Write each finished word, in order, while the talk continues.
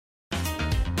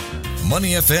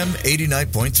Money FM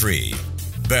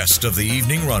 89.3. Best of the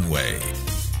evening runway.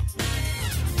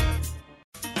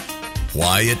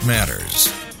 Why it matters.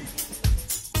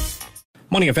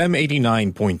 Money FM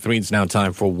 89.3. It's now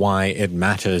time for Why It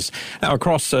Matters. Now,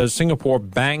 across Singapore,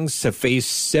 banks have faced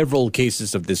several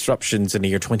cases of disruptions in the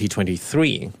year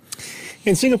 2023.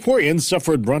 And Singaporeans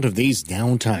suffered brunt of these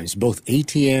downtimes. Both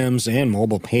ATMs and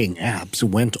mobile paying apps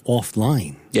went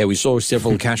offline. Yeah, we saw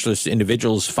several cashless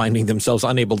individuals finding themselves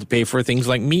unable to pay for things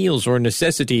like meals or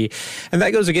necessity. And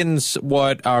that goes against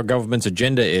what our government's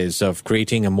agenda is of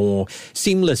creating a more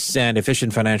seamless and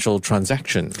efficient financial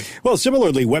transaction. Well,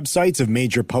 similarly, websites of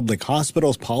major public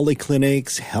hospitals,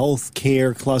 polyclinics,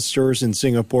 healthcare clusters in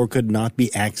Singapore could not be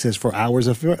accessed for hours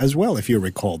as well, if you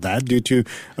recall that, due to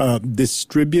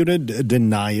distributed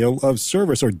denial of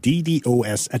service or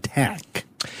DDoS attack.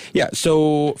 Yeah,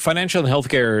 so financial and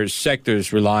healthcare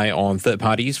sectors rely on third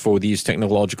parties for these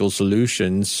technological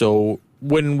solutions. So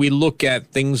when we look at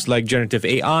things like generative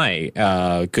AI,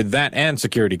 could that and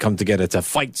security come together to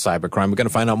fight cybercrime? We're going to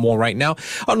find out more right now.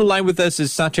 On the line with us is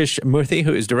Satish Murthy,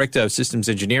 who is Director of Systems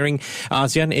Engineering,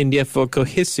 ASEAN India for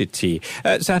Cohesity.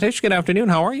 Satish, good afternoon.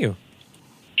 How are you?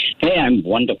 Hey, I'm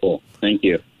wonderful. Thank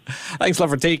you. Thanks a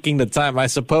lot for taking the time. I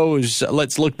suppose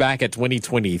let's look back at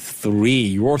 2023.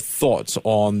 Your thoughts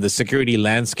on the security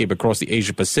landscape across the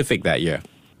Asia Pacific that year?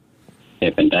 Yeah,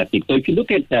 fantastic. So if you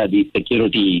look at the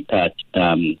security,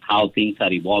 how things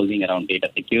are evolving around data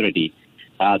security,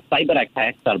 cyber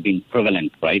attacks are being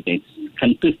prevalent, right? It's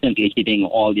consistently hitting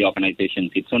all the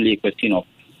organizations. It's only a question of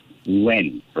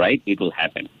when, right, it will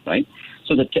happen, right?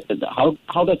 So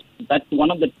how does that's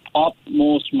one of the top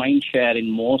most mind share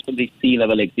in most of the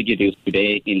C-level executives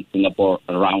today in Singapore,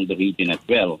 around the region as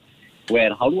well,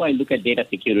 where how do I look at data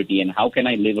security and how can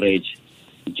I leverage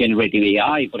generative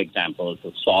AI, for example,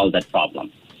 to solve that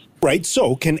problem? Right.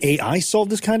 So can AI solve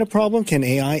this kind of problem? Can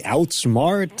AI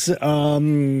outsmart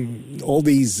all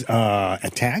these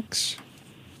attacks?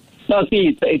 No,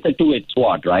 see, it's a two-edged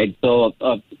sword, right? So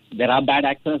there are bad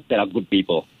actors, there are good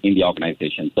people in the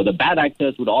organization. So the bad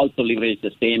actors would also leverage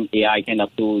the same AI kind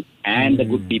of tools, and the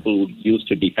good people would use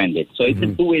to defend it. So it's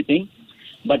a two-way thing.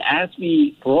 But as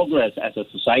we progress as a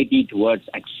society towards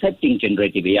accepting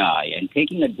generative AI and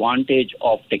taking advantage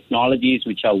of technologies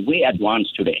which are way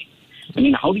advanced today, I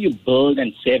mean, how do you build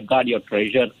and safeguard your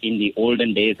treasure in the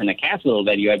olden days in a castle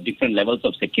where you have different levels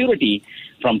of security,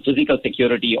 from physical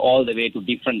security all the way to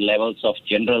different levels of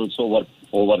generals over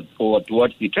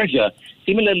towards the treasure?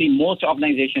 Similarly, most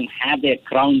organizations have their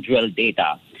crown jewel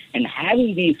data. And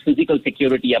having these physical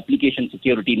security, application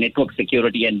security, network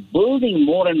security, and building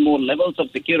more and more levels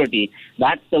of security,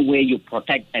 that's the way you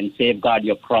protect and safeguard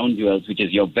your crown jewels, which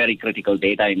is your very critical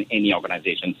data in any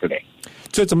organization today.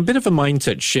 So it's a bit of a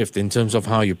mindset shift in terms of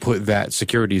how you put that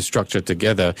security structure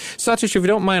together. Satish, if you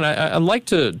don't mind, I'd like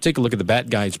to take a look at the bad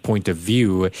guy's point of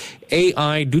view.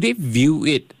 AI, do they view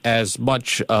it as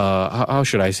much, how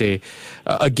should I say,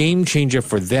 a game changer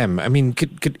for them? I mean,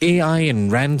 could AI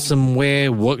and ransomware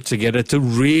work together to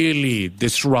really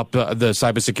disrupt the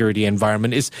cybersecurity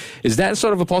environment? Is that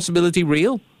sort of a possibility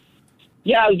real?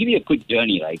 Yeah, I'll give you a quick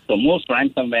journey, right? So most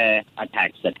ransomware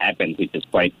attacks that happen, which is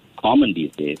quite common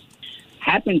these days,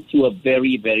 happens through a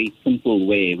very, very simple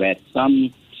way where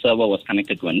some server was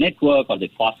connected to a network or the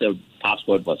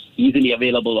password was easily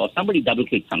available or somebody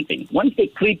double-clicked something. Once they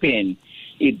creep in,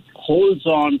 it holds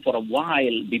on for a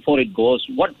while before it goes,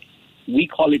 what we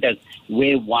call it as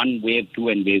wave 1, wave 2,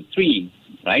 and wave 3,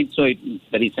 right? So it's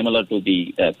very similar to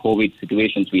the COVID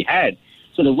situations we had.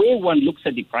 So the wave 1 looks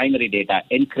at the primary data,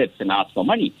 encrypts, and asks for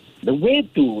money. The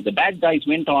wave 2, the bad guys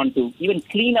went on to even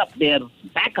clean up their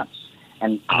backups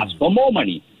and ask for more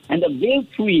money. And the wave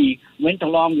 3 went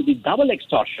along with the double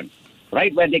extortion,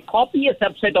 right, where they copy a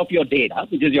subset of your data,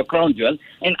 which is your crown jewel,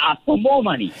 and ask for more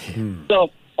money. So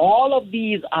all of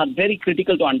these are very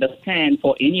critical to understand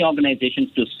for any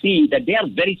organizations to see that they are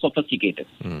very sophisticated.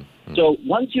 So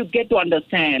once you get to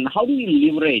understand how do we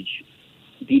leverage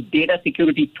the data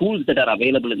security tools that are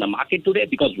available in the market today,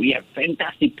 because we have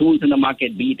fantastic tools in the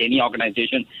market, be it any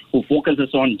organization who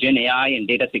focuses on Gen AI and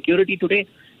data security today,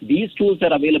 these tools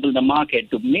are available in the market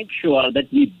to make sure that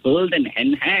we build and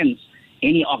enhance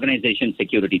any organization's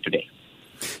security today.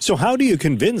 So how do you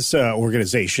convince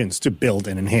organizations to build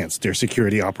and enhance their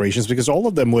security operations? Because all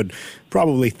of them would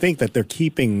probably think that they're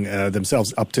keeping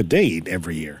themselves up to date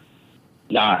every year.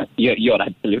 You're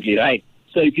absolutely right.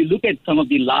 So if you look at some of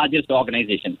the largest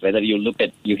organizations, whether you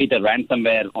hit a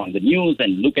ransomware on the news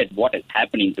and look at what is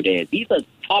happening today, these are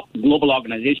top global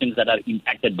organizations that are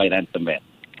impacted by ransomware.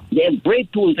 They have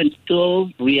great tools and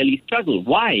still really struggle.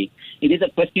 Why? It is a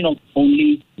question of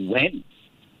only when.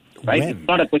 right? When? It's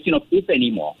not a question of if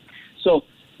anymore. So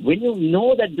when you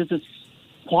know that this is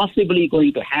possibly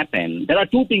going to happen, there are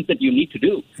two things that you need to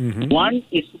do. One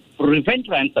is prevent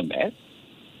ransomware,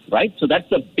 right? So that's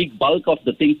the big bulk of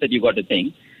the things that you got to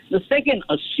think. The second,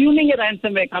 assuming a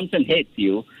ransomware comes and hits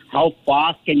you, how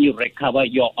fast can you recover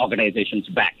your organizations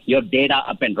back, your data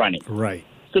up and running? Right.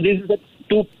 So these are the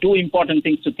two important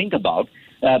things to think about.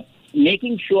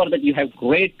 Making sure that you have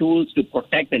great tools to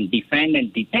protect and defend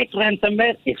and detect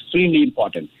ransomware, extremely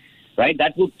important, right?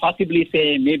 That would possibly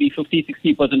say maybe 50,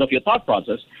 60% of your thought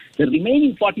process. The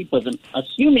remaining 40%,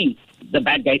 assuming the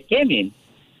bad guys came in,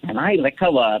 and I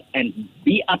recover and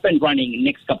be up and running in the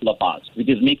next couple of hours, which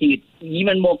is making it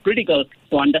even more critical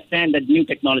to understand that new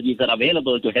technologies are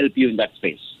available to help you in that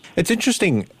space. It's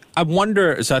interesting. I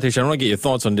wonder, Satish, I want to get your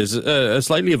thoughts on this. A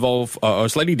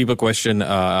slightly deeper question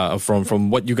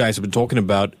from what you guys have been talking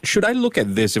about. Should I look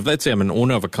at this, if let's say I'm an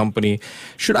owner of a company,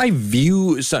 should I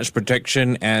view such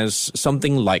protection as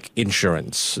something like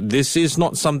insurance? This is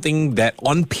not something that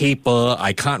on paper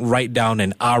I can't write down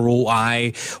an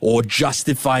ROI or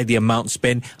justify the amount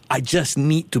spent. I just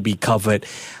need to be covered.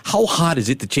 How hard is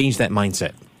it to change that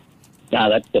mindset? Yeah,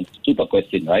 that's a super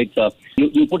question, right? So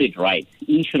you put it right.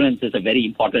 Insurance is a very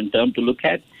important term to look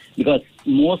at because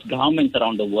most governments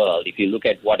around the world, if you look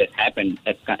at what has happened,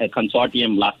 a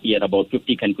consortium last year, about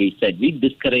 50 countries said, we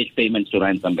discourage payments to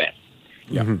ransomware.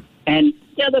 Yeah. Mm-hmm. And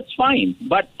yeah, that's fine.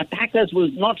 But attackers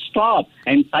will not stop.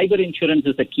 And cyber insurance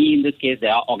is the key in this case.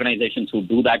 There are organizations who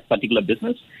do that particular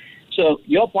business. So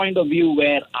your point of view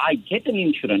where I get an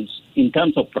insurance in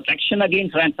terms of protection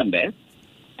against ransomware,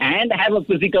 and have a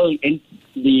physical,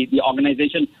 the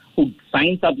organization who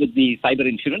signs up with the cyber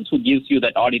insurance, who gives you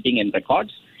that auditing and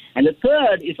records. And the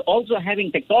third is also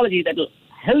having technology that will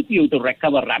help you to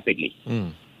recover rapidly.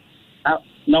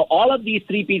 Now, all of these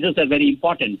three pieces are very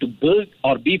important to build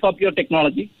or beef up your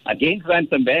technology against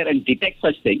ransomware and detect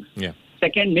such things. Yeah.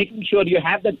 Second, making sure you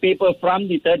have that paper from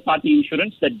the third-party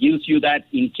insurance that gives you that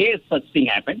in case such thing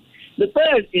happens. The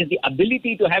third is the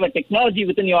ability to have a technology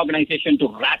within your organization to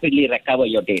rapidly recover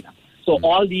your data. So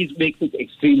all these makes it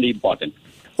extremely important.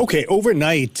 Okay,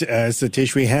 overnight,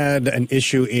 Satish, we had an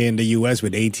issue in the U.S.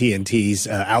 with AT&T's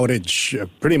outage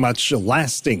pretty much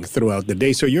lasting throughout the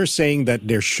day. So you're saying that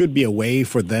there should be a way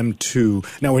for them to...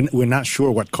 Now, we're not sure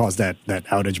what caused that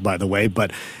outage, by the way,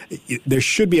 but there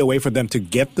should be a way for them to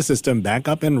get the system back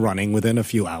up and running within a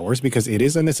few hours because it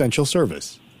is an essential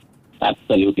service.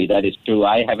 Absolutely, that is true.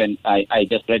 I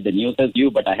just read the news as you,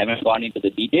 but I haven't gone into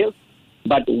the details.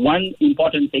 But one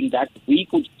important thing that we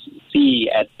could see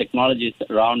as technologists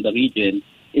around the region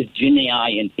is Gen AI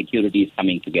and security is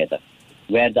coming together,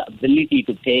 where the ability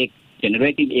to take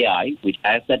generative AI, which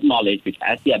has that knowledge, which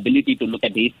has the ability to look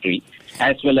at history,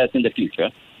 as well as in the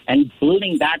future, and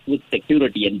building that with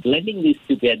security and blending these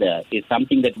together is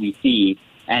something that we see,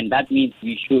 and that means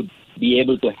we should be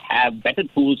able to have better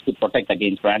tools to protect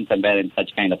against ransomware and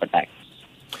such kind of attacks.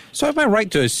 So am I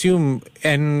right to assume,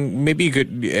 and maybe you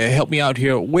could help me out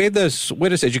here, where does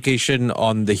education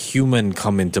on the human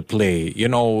come into play? You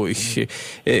know, is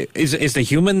the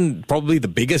human probably the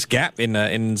biggest gap in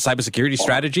cybersecurity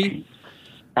strategy?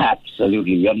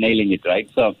 Absolutely. You're nailing it, right?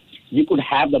 So you could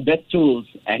have the best tools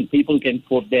and people can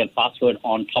put their password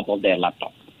on top of their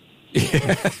laptop.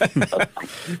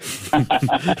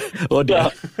 Oh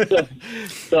dear.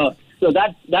 So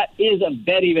that is a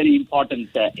very, very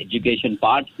important education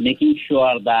part, making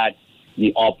sure that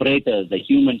the operators, the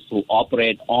humans who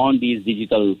operate on these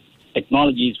digital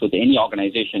technologies with any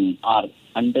organization are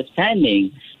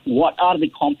understanding what are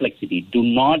the complexity. Do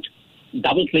not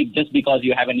double-click just because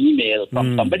you have an email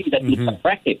from somebody that looks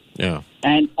attractive. Yeah.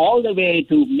 And all the way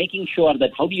to making sure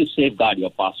that how do you safeguard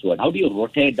your password? How do you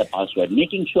rotate the password?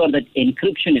 Making sure that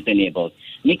encryption is enabled.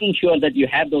 Making sure that you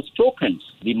have those tokens,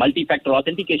 the multi-factor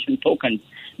authentication tokens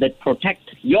that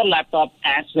protect your laptop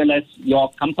as well as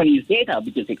your company's data,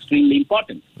 which is extremely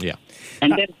important. Yeah.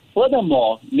 And then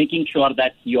furthermore, making sure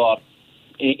that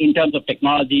in terms of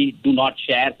technology, do not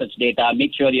share such data.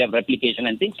 Make sure you have replication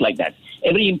and things like that.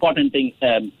 Every important thing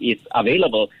is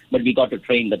available, but we got to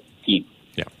train the team.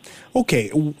 Yeah.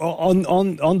 Okay,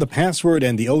 on the password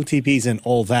and the OTPs and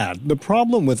all that, the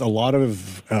problem with a lot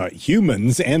of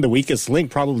humans, and the weakest link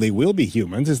probably will be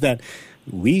humans, is that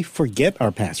we forget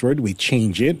our password, we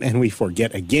change it, and we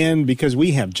forget again because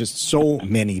we have just so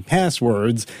many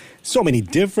passwords, so many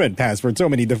different passwords, so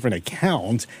many different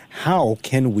accounts. How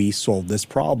can we solve this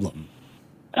problem?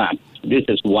 This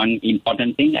is one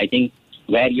important thing. I think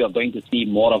where you're going to see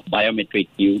more of biometric,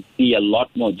 you see a lot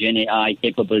more Gen AI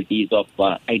capabilities of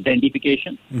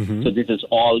identification. So this is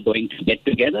all going to get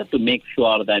together to make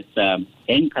sure that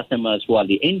end customers who are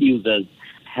the end users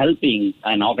helping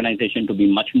an organization to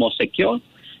be much more secure.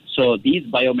 So these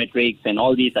biometrics and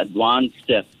all these advanced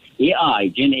AI,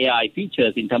 Gen AI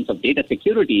features in terms of data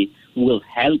security will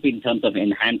help in terms of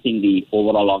enhancing the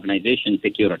overall organization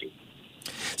security.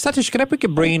 Satish, can I pick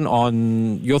your brain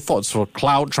on your thoughts for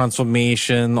cloud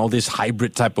transformation, all this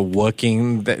hybrid type of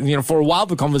working? That, for a while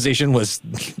the conversation was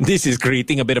this is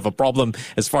creating a bit of a problem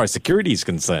as far as security is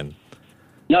concerned.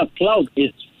 Now, cloud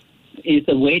is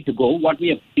the way to go. What we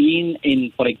have seen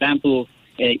in, for example,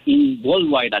 in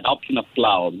worldwide adoption of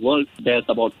cloud, there's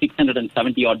about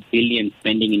 670 odd billion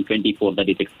spending in 24 that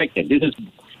is expected. This is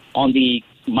on the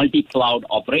multi-cloud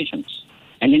operations.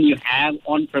 And then you have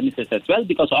on-premises as well,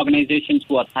 because organizations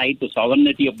who are tied to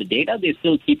sovereignty of the data, they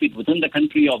still keep it within the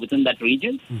country or within that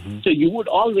region. Mm-hmm. So you would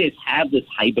always have this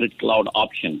hybrid cloud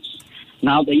options.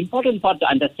 Now, the important part to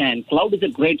understand, cloud is a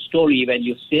great story when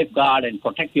you safeguard and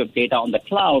protect your data on the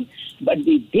cloud, but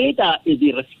the data is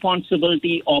the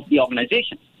responsibility of the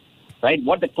organization, right?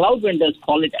 What the cloud vendors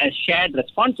call it as shared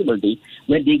responsibility,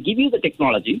 where they give you the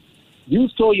technology, you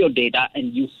store your data,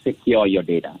 and you secure your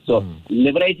data. So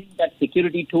leveraging that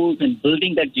security tools and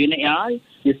building that Gen AI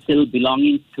is still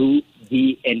belonging to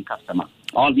the end customer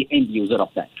or the end user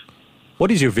of that. What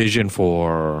is your vision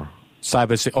for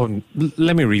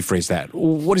let me rephrase that.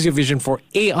 What is your vision for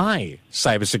AI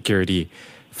cybersecurity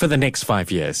for the next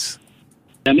 5 years?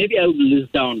 Maybe I would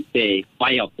list down, say,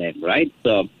 5 of them, right?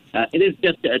 So it is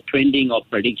just a trending or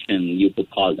prediction, you could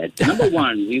call that. Number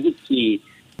one, we would see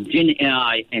Gen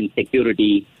AI and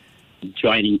security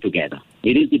joining together.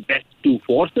 It is the best two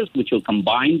forces which will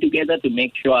combine together to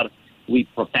make sure we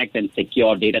protect and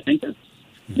secure data centers.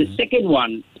 Mm-hmm. The second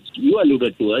one, you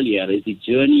alluded to earlier, is the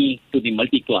journey to the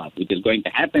multi-cloud, which is going to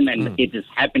happen, and it is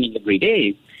happening every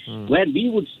day, where we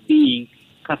would see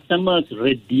customers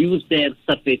reduce their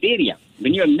surface area.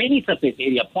 When you have many surface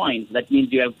area points, that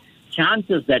means you have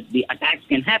chances that the attacks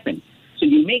can happen. So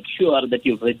you make sure that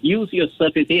you reduce your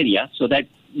surface area so that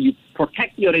you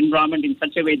protect your environment in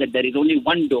such a way that there is only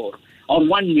one door or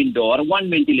one window or one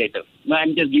ventilator. Now,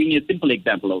 I'm just giving you a simple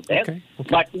example out there. Okay.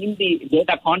 But in the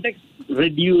data context,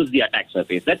 reduce the attack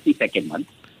surface. That's the second one.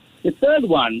 The third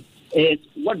one is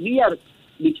what we are,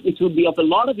 which would be of a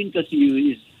lot of interest to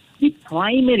you, is the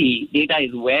primary data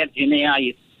is where Gen AI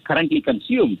is currently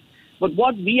consumed. But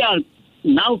what we are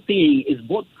now seeing is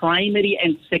both primary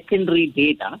and secondary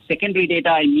data. Secondary data,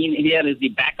 I mean, here is the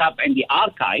backup and the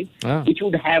archive, which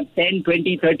would have 10,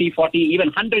 20, 30, 40, even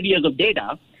 100 years of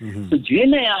data. Mm-hmm. So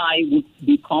Gen AI would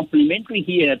be complementary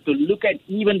here to look at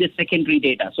even the secondary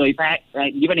data. So if I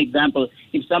give an example,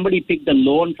 if somebody picked a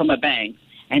loan from a bank,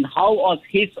 and how was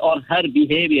his or her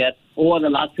behavior over the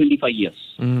last 25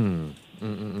 years?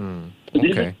 So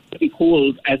this is pretty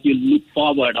cool as you look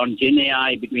forward on Gen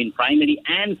AI between primary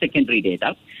and secondary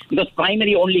data, because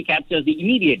primary only captures the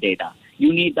immediate data.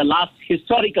 You need the last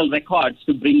historical records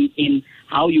to bring in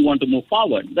how you want to move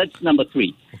forward. That's number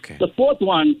 3. Okay. The fourth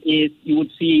one is you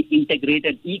would see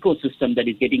integrated ecosystem that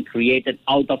is getting created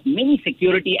out of many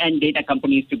security and data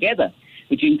companies together,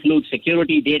 which includes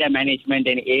security, data management,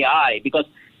 and AI, because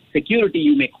security,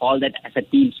 you may call that as a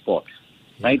team sport,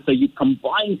 right? So you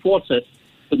combine forces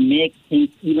to make things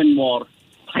even more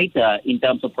tighter in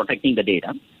terms of protecting the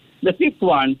data. The fifth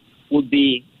one would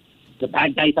be the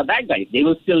bad guys are bad guys. They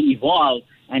will still evolve,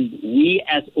 and we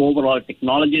as overall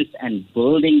technologists and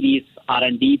building these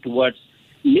R&D towards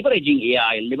leveraging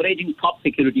AI, leveraging top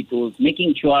security tools,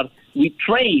 making sure we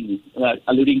train,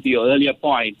 alluding to your earlier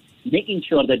point, making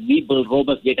sure that we build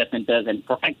robust data centers and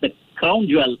protect the crown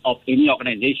jewel of any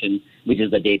organization, which is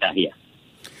the data here.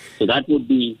 So that would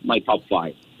be my top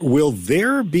 5. Will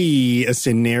there be a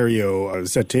scenario,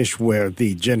 Satish, where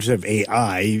the generative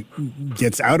AI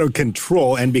gets out of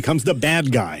control and becomes the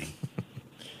bad guy?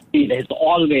 There's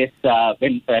always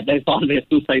there's always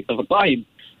two sides of a coin,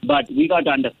 but we got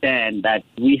to understand that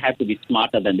we have to be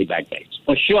smarter than the bad guys.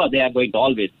 For sure, they are going to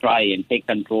always try and take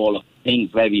control of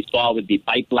things, where we saw with the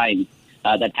pipeline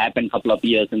that happened a couple of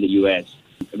years in the U.S.,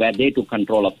 where they took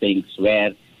control of things,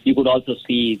 where you could also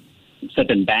see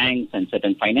certain banks and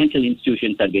certain financial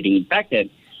institutions are getting impacted.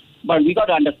 But we got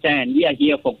to understand we are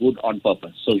here for good on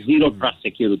purpose. So zero trust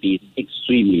security is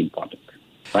extremely important,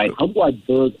 right? How do I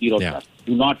build zero trust?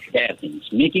 Do not share things.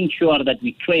 Making sure that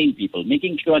we train people,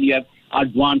 making sure you have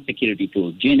advanced security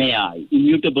tools, Gen AI,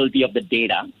 immutability of the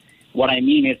data. What I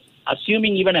mean is,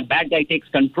 assuming even a bad guy takes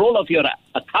control of your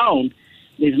account,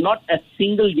 there's not a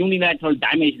single unilateral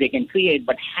damage they can create,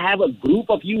 but have a group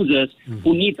of users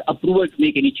who needs approval to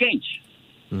make any change.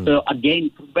 So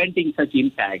again, preventing such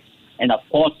impacts. And of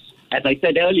course, as I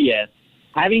said earlier,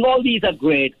 having all these are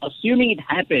great. Assuming it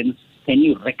happens, can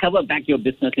you recover back your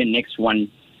business in next 1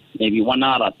 maybe 1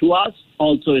 hour or 2 hours,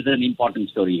 also is an important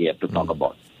story here to talk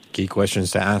about. Key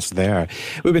questions to ask there.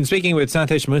 We've been speaking with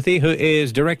Satesh Murthy, who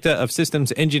is Director of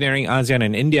Systems Engineering ASEAN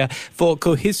and India for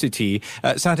Cohesity.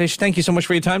 Satesh, thank you so much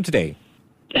for your time today.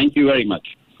 Thank you very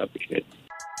much. I appreciate it.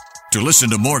 To listen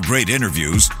to more great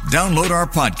interviews, download our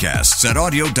podcasts at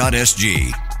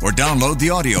audio.sg or download the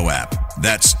audio app.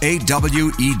 That's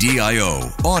AWEDIO,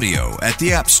 audio at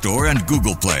the App Store and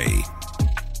Google Play.